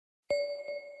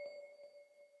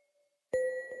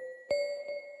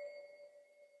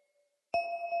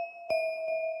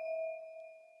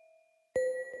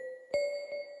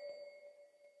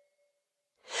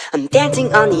I'm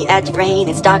dancing on the edge of rain,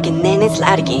 it's dark and then it's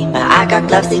light again, but I got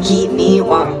gloves to keep me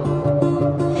warm.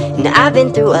 And I've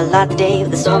been through a lot today,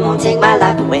 but the storm won't take my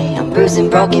life away. I'm bruised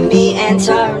and broken, beat and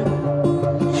torn.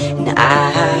 And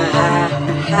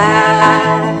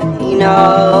you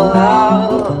know,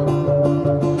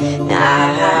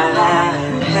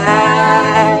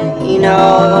 you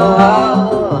know,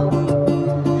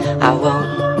 I won't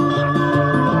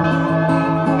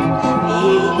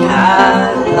be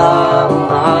alone.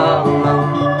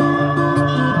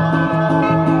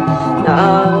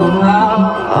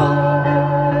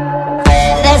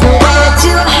 There's nowhere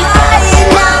to hide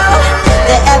now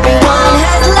that everyone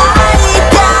has lied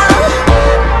down.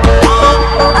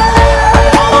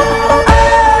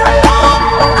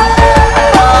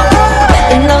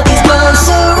 And all these bones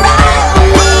surround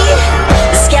me,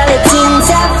 the skeletons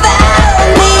have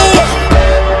found me.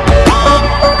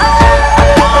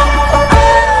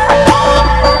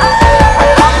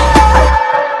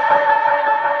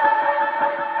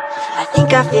 I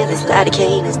think I feel this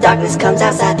lidocaine as darkness comes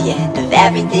outside the end of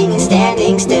everything is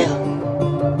standing still.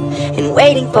 And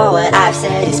waiting for what I've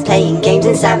said is playing games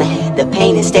inside my head. The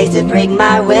pain it stays to break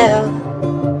my will.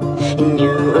 And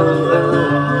you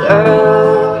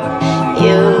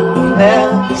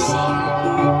will see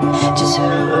just who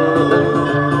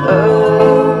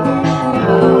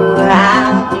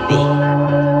I'll be.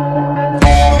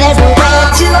 There's nowhere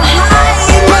to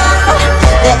hide now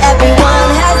that everyone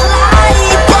has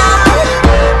lied down.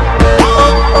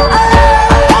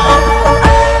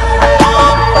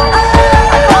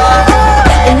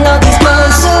 And all these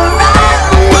bones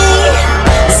surround me,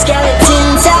 the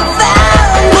skeletons have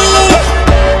found me.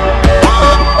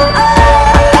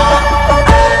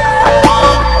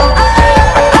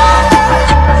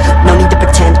 No need to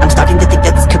pretend, I'm starting to think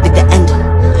that this could be the end.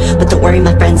 But don't worry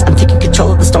my friends, I'm taking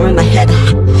control of the storm in my head.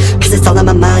 Cause it's all in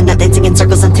my mind, not dancing in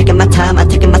circles. I'm taking my time, I'm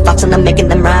taking my thoughts and I'm making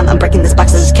them rhyme. I'm breaking this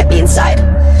box that just kept me inside.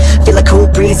 Feel a cool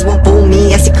breeze won't fool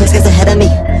me, I see clear skies ahead of me.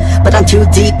 But I'm too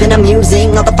deep and I'm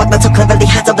using all the fuck that so cleverly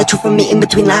hides all the truth from me in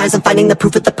between lies. I'm finding the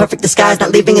proof with the perfect disguise,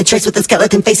 not leaving a trace with a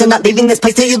skeleton face. I'm not leaving this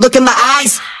place till you look in my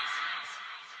eyes.